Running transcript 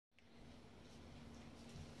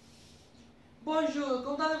Bonjour,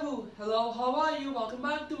 comment allez-vous? Hello, how are you? Welcome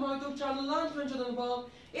back to my YouTube channel, Lunch with Anubhav.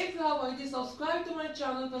 If you have already subscribed to my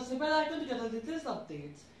channel, press the bell icon to get the latest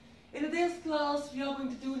updates. In today's class, we are going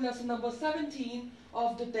to do lesson number 17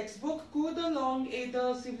 of the textbook Cours de langue et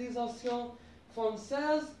de civilisation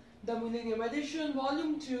française, the Millennium Edition,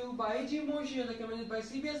 Volume 2 by Mauger, recommended by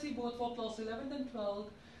CBSE both for class 11 and 12,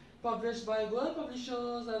 published by Écoliers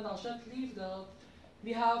publishers and Hachette Livre.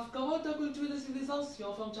 We have covered the culture de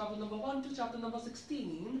civilisation from chapter number 1 to chapter number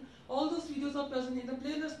 16. All those videos are present in the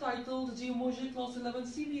playlist titled Mauger Class 11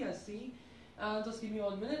 CBSE. And just give me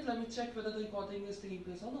 1 minute, let me check whether the recording is taking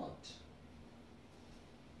place or not.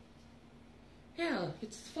 Yeah,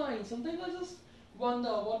 it's fine. Sometimes I just wonder,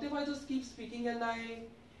 what if I just keep speaking and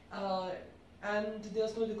and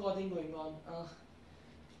there's no recording going on?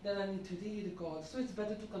 Then I need to re-record, so it's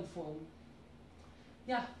better to confirm.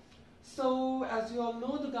 Yeah. So, as you all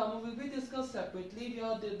know, the grammar will be discussed separately. We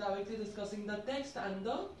are directly discussing the text and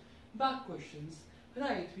the back questions.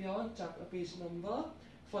 Right, we are on page number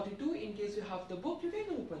 42. In case you have the book, you can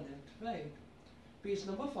open it. Right, page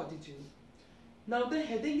number 42. Now the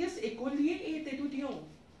heading is Écoliers et Étudiants.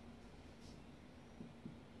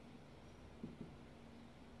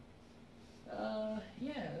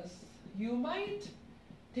 Yes, you might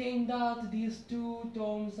think that these two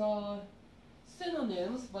terms are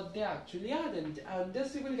synonyms, but they actually aren't, and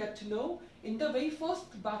this you will get to know in the very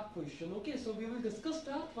first back question. Okay, so we will discuss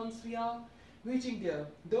that once we are reaching there.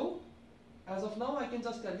 Though, as of now, I can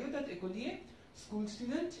just tell you that écolier, school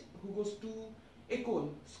student who goes to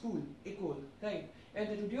école, school, école, right? And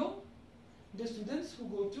étudiant, the students who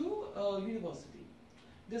go to university.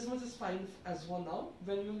 This much is fine as for now.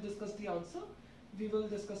 When we will discuss the answer, we will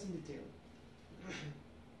discuss in detail.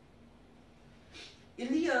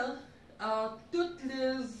 Il y a à toutes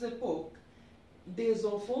les époques des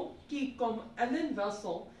enfants qui, comme Alain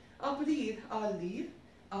Vincent, apprirent à lire,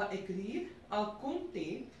 à écrire, à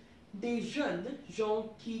compter, des jeunes gens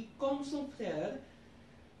qui, comme son frère,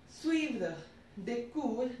 suivent des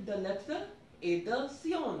cours de lettres et de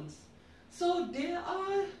sciences. So there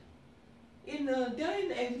are in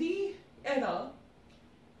every era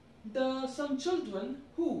some children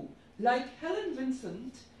who, like Helen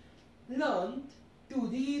Vincent, learned to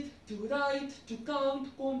read, to write, to count.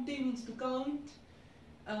 Compter means to count.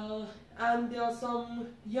 And there are some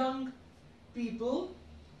young people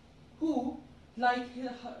who, like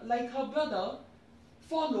her brother,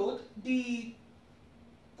 followed the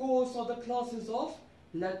course or the classes of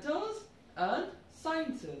letters and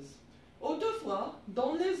sciences. Autrefois,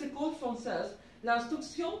 dans les écoles françaises,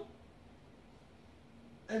 l'instruction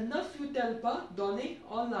ne fut-elle pas donnée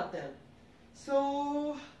en latin?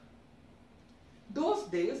 So, those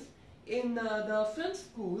days, in the French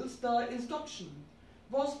schools, the instruction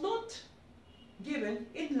was not given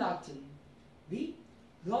in Latin. Oui,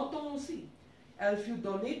 l'entend aussi. Elle fut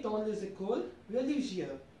donnée dans les écoles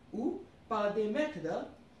religieuses ou par des maîtres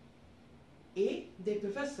et des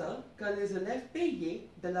professeurs que les élèves payaient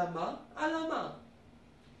de la main à la main.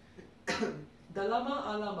 De la main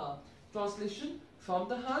à la main. Translation, from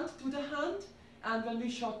the hand to the hand, and when we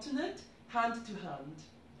shorten it, hand to hand.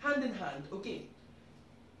 Hand in hand, okay.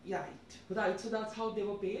 Yeah, right, so that's how they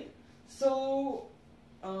were paid. So,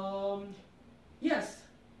 yes,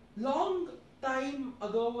 long time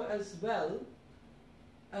ago as well,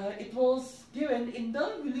 it was given in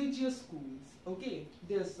the religious schools, okay,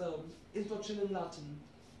 there's instruction in Latin,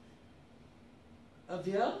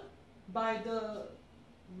 where by the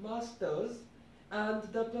masters and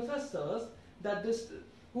the professors that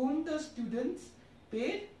whom the students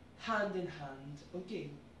paid hand in hand, okay.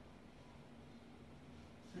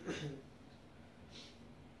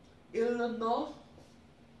 Il n'en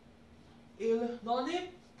est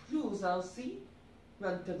plus ainsi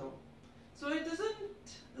maintenant. So it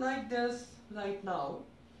isn't like this right now.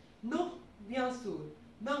 Non, bien sûr.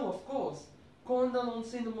 No, of course. Quand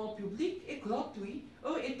l'enseignement public et gratuit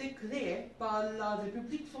a été créé par la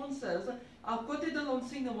République française à côté de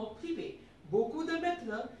l'enseignement privé, beaucoup de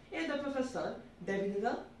maîtres et de professeurs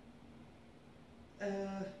devinrent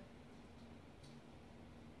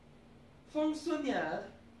fonctionnaires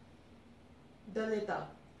de l'État.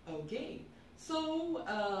 Okay, so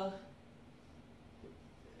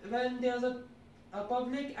when there's a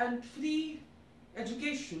public and free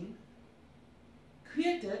education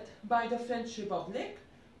created by the French Republic,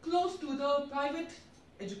 close to the private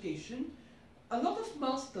education, a lot of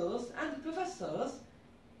masters and professors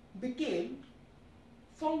became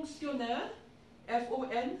fonctionnaires,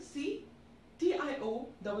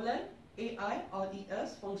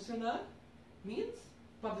 F-O-N-C-T-I-O-N-N-A-I-R-E-S, fonctionnaire means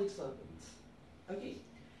public servants. Okay,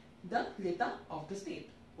 the l'État of the state.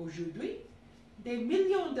 Aujourd'hui, des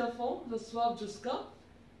millions d'enfants reçoivent jusqu'à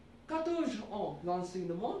 14 ans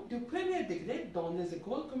l'enseignement du premier degré dans les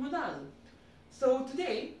écoles communales. So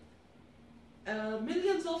today,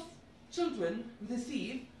 millions of children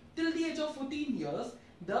receive till the age of 14 years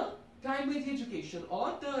the primary education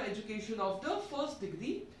or the education of the first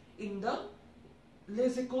degree in the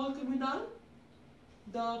les écoles communales,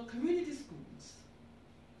 the community schools.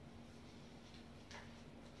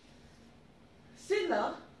 C'est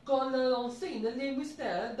là qu'on enseigne les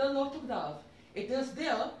mystères de l'orthographe. It is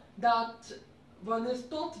there that one is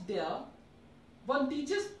taught there, one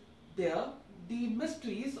teaches there the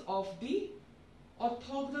mysteries of the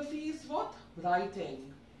orthography is what?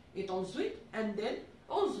 Writing. Et ensuite,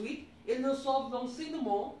 ils reçoivent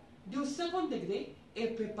l'enseignement du second degré et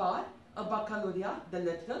préparent un baccalauréat de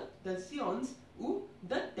lettres, de sciences ou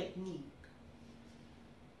de technique.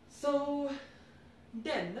 So,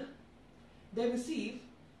 then, they receive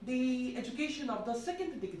the education of the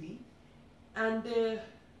second degree and they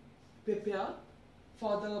prepare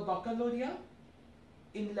for the baccalaureate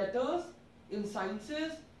in letters, in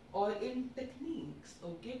sciences, or in techniques.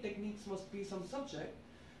 Okay, techniques must be some subject.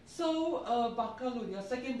 So, baccalaureate,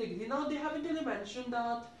 second degree. Now, they haven't really mentioned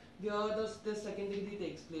that where does this second degree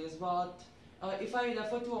takes place, but if I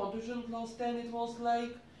refer to Bonjour class 10, it was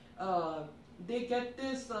like they get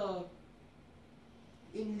this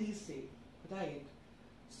in lycée, right?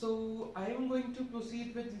 So, I am going to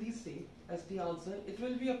proceed with lycée as the answer. It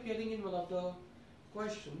will be appearing in one of the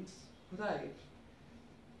questions, right?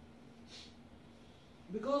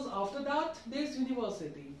 Because after that, there's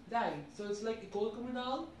university, right? So it's like école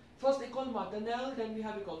communale, first école maternelle, then we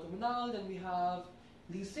have école communale, then we have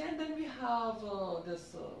lycée, and then we have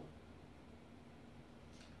this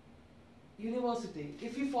university.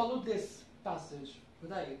 If we follow this passage,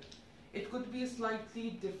 right, it could be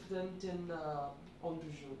slightly different in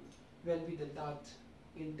Bonjour when we did that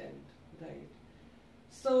intent, right?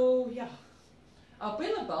 So yeah, après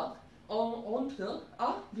le bac, on entre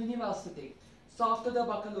à l'université. So after the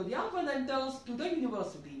baccalaureate, one enters to the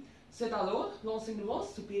university. C'est alors l'enseignement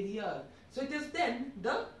supérieur. So it is then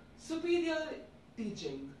the superior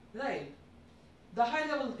teaching, right? The high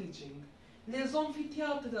level teaching. Les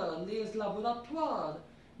amphithéâtres, les laboratoires,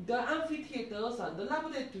 the amphitheaters and the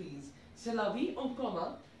laboratories. C'est la vie en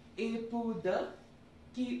commun et pour deux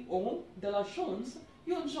qui ont de la chance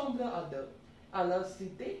une chambre à deux. À la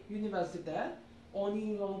cité universitaire, on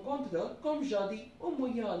y rencontre, comme j'ai dit, au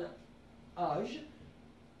Moyen Âge,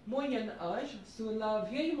 sur la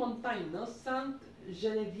vieille montagne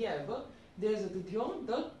Sainte-Geneviève, des étudiants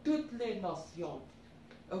de toutes les nations.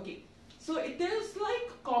 Okay, so it is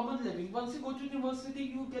like common living. Once you go to university,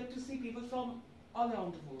 you get to see people from all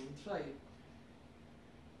around the world, right?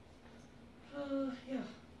 Yeah.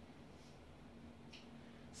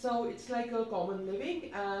 So it's like a common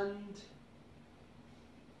living, and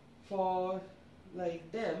for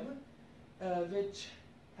like them, which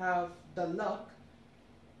have the luck,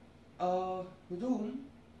 a room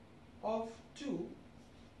of 2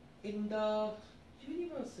 in the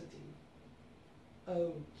university.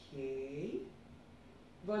 Okay.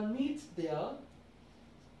 One meets there,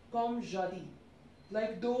 comme jadi,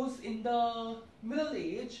 like those in the Middle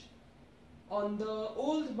Age on the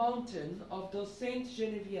old mountain of the Sainte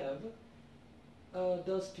Geneviève,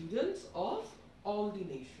 the students of all the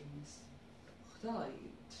nations.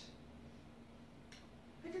 Right.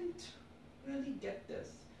 I didn't really get this.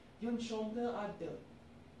 Une chambre à deux.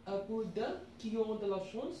 Pour deux qui ont de la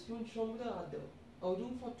chance, une chambre à deux. A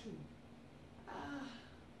room for 2.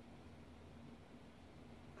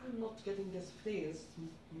 I'm not getting this phrase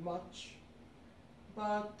much,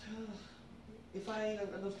 but if I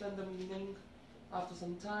understand the meaning after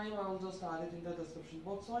some time, I'll just add it in the description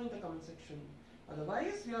box or in the comment section.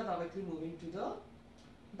 Otherwise, we are directly moving to the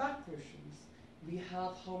back questions. We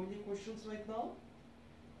have how many questions right now?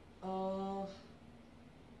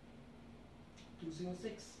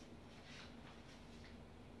 206.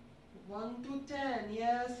 1 to 10,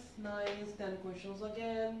 yes, nice, 10 questions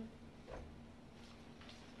again.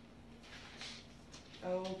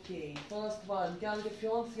 Okay, first one, quelle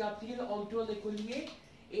différence y a-t-il entre l'écolier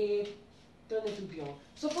et un étudiant?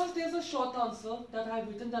 So first there's a short answer that I've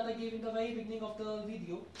written that I gave in the very beginning of the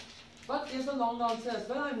video. But there's a long answer as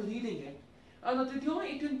well, I'm reading it. Un étudiant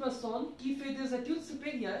est une personne qui fait des études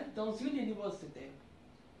supérieures dans une université.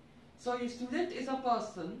 So a student is a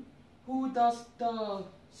person who does the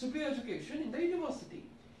superior education in the university.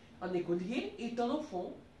 Un écolier est un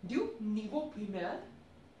enfant du niveau primaire.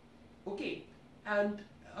 Okay, and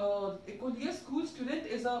écolier, school student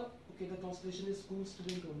is a, okay, the translation is school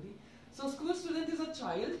student only. So school student is a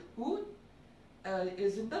child who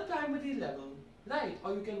is in the primary level. right?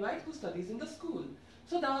 Or you can write who studies in the school.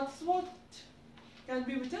 So that's what can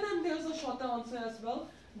be written, and there's a shorter answer as well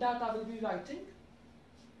that I will be writing.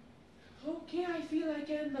 Okay, I feel I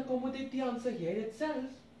can accommodate the answer here itself.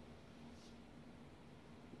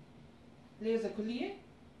 Les écoliers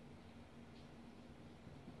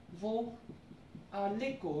vont à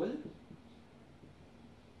l'école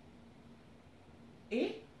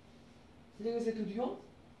et les étudiants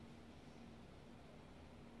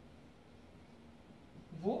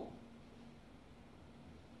vont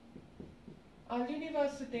à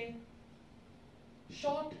l'université.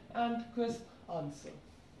 Short and crisp answer.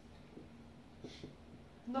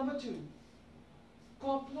 Number 2.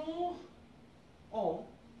 Qu'apprend-on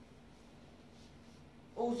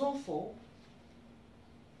aux enfants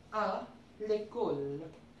à l'école?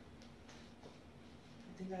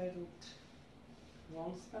 I think I wrote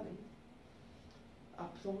wrong spelling.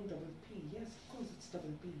 Apprend double P. Yes, of course it's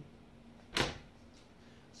double P.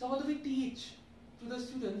 So how do we teach to the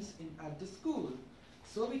students at the school?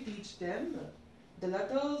 So we teach them the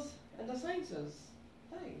letters and the sciences,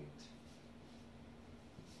 right?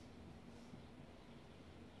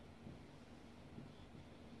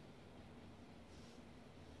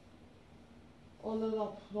 On leur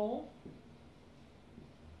apprend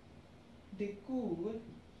des cours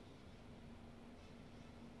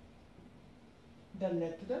de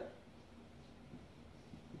lettres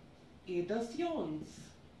et de sciences.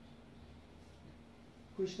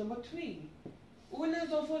 Question number 3. Où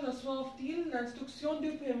les enfants reçoivent-ils l'instruction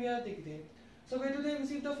du premier degré? So where do they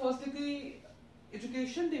receive the first degree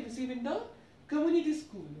education? They receive in the community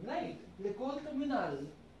school, right? L'école communale.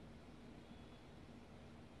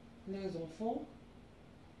 Les enfants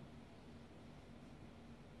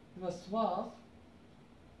reçoivent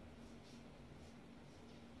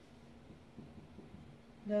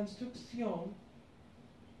l'instruction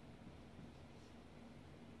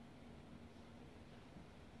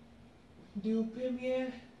du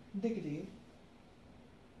premier degré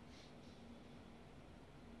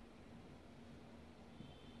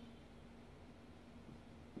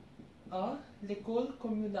à l'école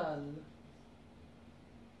communale.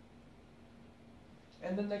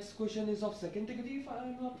 And the next question is of second degree, if I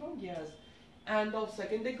am not wrong. Yes. And of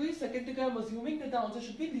second degree I'm assuming that the answer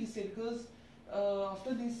should be lycée, because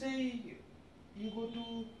after lycée you go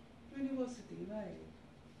to university, right?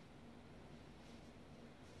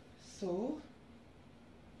 So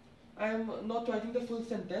I am not writing the full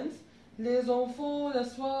sentence. Les enfants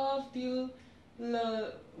reçoivent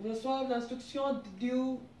l'instruction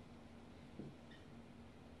du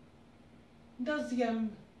deuxième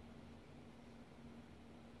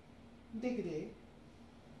degré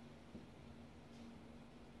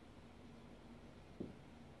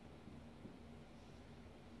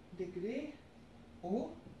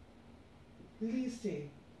au lycée.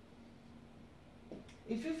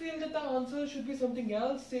 If you feel that the answer should be something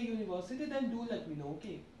else, say university, then do let me know,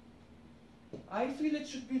 okay? I feel it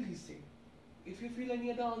should be lycée. If you feel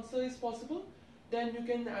any other answer is possible, then you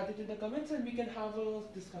can add it in the comments and we can have a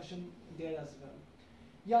discussion there as well.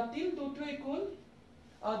 Y a-t-il d'autres écoles?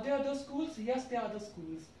 Are there other schools? Yes, there are other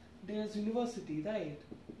schools. There's university, right?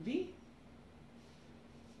 Oui?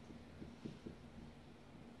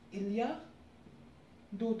 Il y a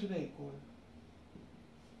d'autres écoles.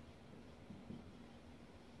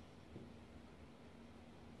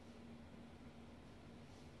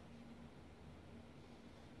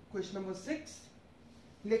 Question number 6.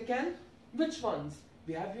 Lesquelles? Which ones?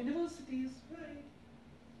 We have universities, right?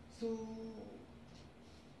 So,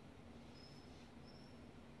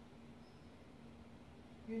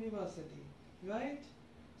 university, right?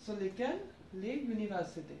 So, lesquelles? Les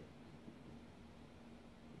universités.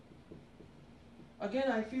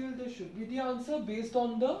 Again, I feel there should be the answer based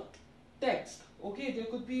on the text. Okay, there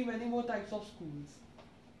could be many more types of schools.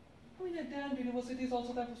 I mean, at the end, university is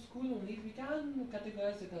also a type of school only. We can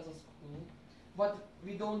categorize it as a school, but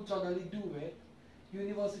we don't generally do it.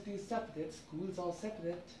 University is separate, schools are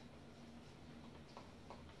separate.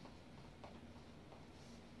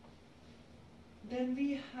 Then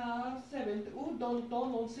we have 7th,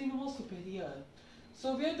 dans l'enseignement supérieur.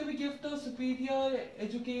 So where do we give the superior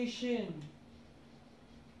education?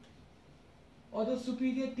 Or the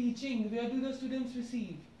superior teaching? Where do the students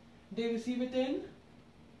receive? They receive it in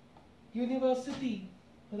university,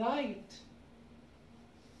 right?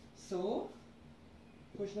 So,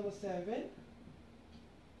 question number 7.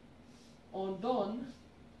 On donne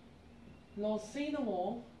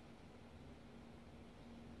l'enseignement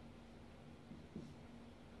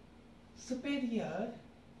supérieur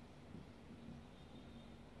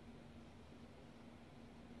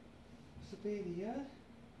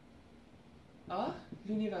à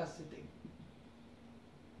l'université.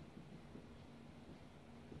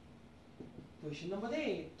 Question number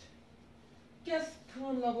 8. Qu'est-ce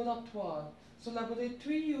qu'un laboratoire? So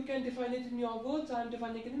laboratory, you can define it in your words. I am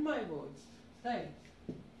defining it in my words. Right?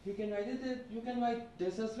 You can write it. You can write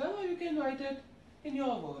this as well, or you can write it in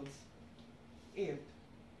your words. 8.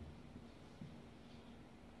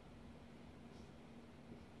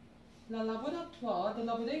 La laboratoire, the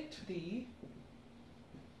laboratory,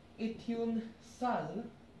 est une salle,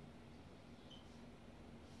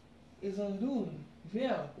 is a room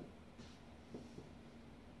where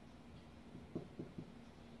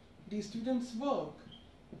the students work.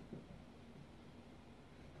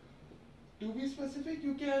 To be specific,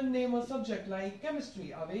 you can name a subject like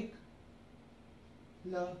chemistry avec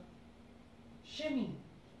la chimie.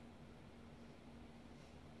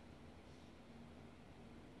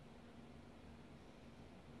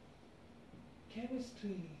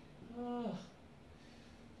 Chemistry.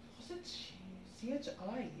 Was it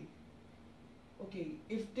CHI? Okay,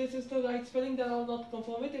 if this is the right spelling, then I will not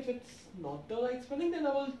confirm it. If it's not the right spelling, then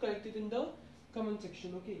I will correct it in the comment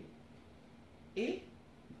section. Okay. Et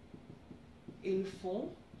ils font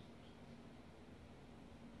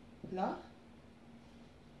la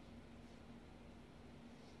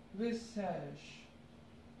research.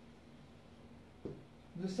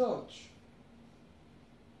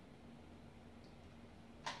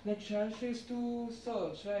 Like chercher is to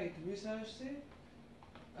search, right? Research say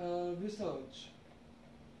research.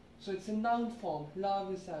 So it's in noun form, la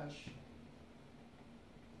research.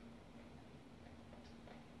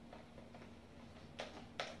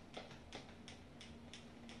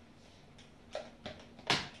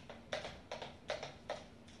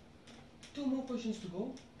 Two more questions to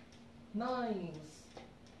go. Nice.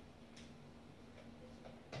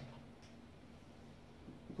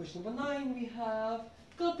 Question number 9 we have,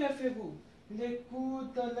 que préférez-vous? Les cours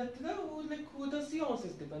de lettres ou les cours de sciences?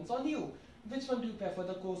 It depends on you. Which one do you prefer?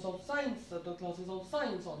 The course of science, the classes of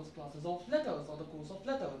science, or the classes of letters, or the course of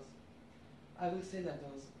letters? I will say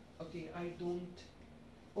letters. Okay, I don't.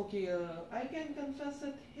 Okay, I can confess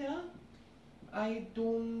it here. I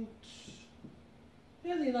don't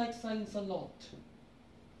really like science a lot.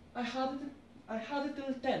 I had it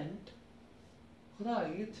till 10th,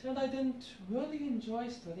 right? And I didn't really enjoy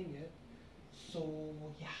studying it. So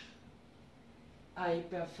yeah, I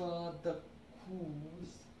prefer the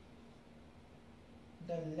course,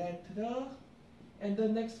 the letter, and the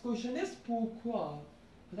next question is pourquoi.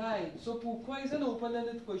 Right, so pourquoi is an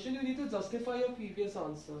open-ended question. You need to justify your previous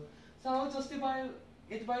answer. So I'll justify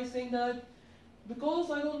it by saying that because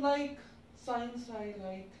I don't like science, I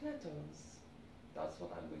like letters. That's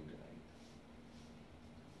what I'm going to write.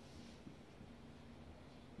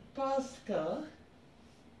 Parce que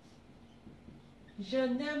je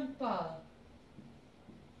n'aime pas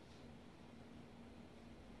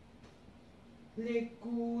les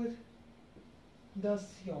cours de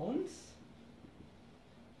sciences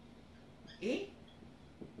et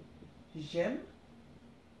j'aime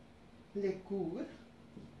les cours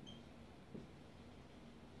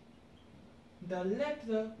de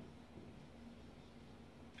lettres.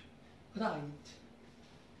 Right.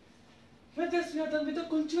 With this, we are done with the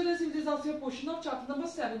culture and civilization portion of chapter number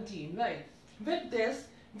 17. Right. With this,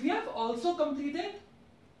 we have also completed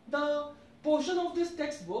the portion of this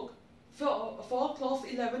textbook for class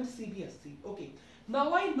 11 CBSE. Okay.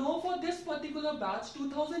 Now I know for this particular batch,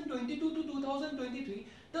 2022 to 2023,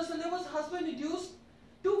 the syllabus has been reduced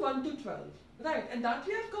to 1 to 12. Right. And that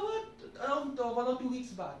we have covered around 1 or 2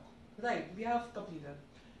 weeks back. Right. We have completed.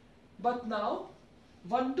 But now,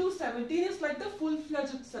 1 to 17 is like the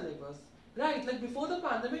full-fledged syllabus, right? Like before the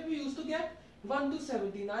pandemic, we used to get 1 to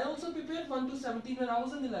 17. I also prepared 1 to 17 when I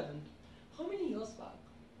was in 11th. How many years back?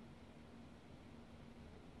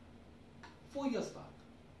 4 years back.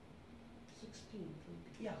 16, 20,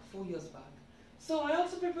 yeah, 4 years back. So I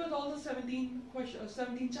also prepared all the 17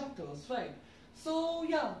 chapters, right? So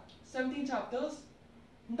yeah, 17 chapters,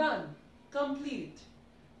 done, complete.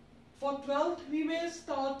 For 12th, we may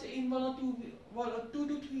start in 2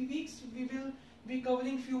 to 3 weeks. We will be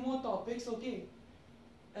covering few more topics, okay,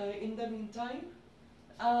 in the meantime.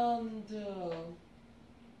 And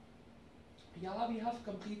yeah, we have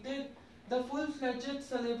completed the full-fledged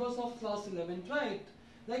syllabus of class 11, right?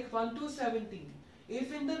 Like 1 to 17.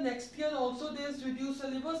 If in the next year also there is reduced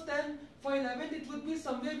syllabus, then for 11th it would be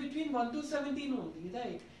somewhere between 1 to 17 only,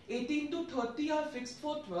 right? 18 to 30 are fixed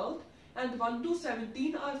for 12th. And 1 to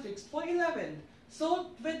 17 are fixed for 11th. So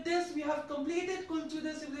with this we have completed Culture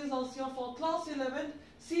de Civilisation for class 11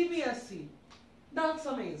 CBSE. That's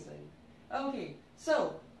amazing. Okay,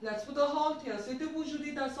 so let's put a halt here. C'était pour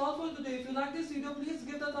aujourd'hui, that's all for today. If you like this video, please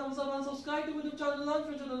give the thumbs up and subscribe to my YouTube channel, Learn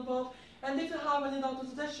French with Anubhav. And if you have any doubt or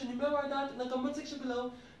suggestion, you may write that in the comment section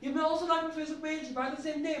below. You may also like my Facebook page by the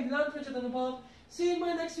same name, Learn French with Anubhav. See you in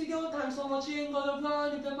my next video. Thanks for watching. Au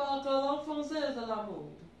revoir. N'oubliez pas que la langue française est l'amour.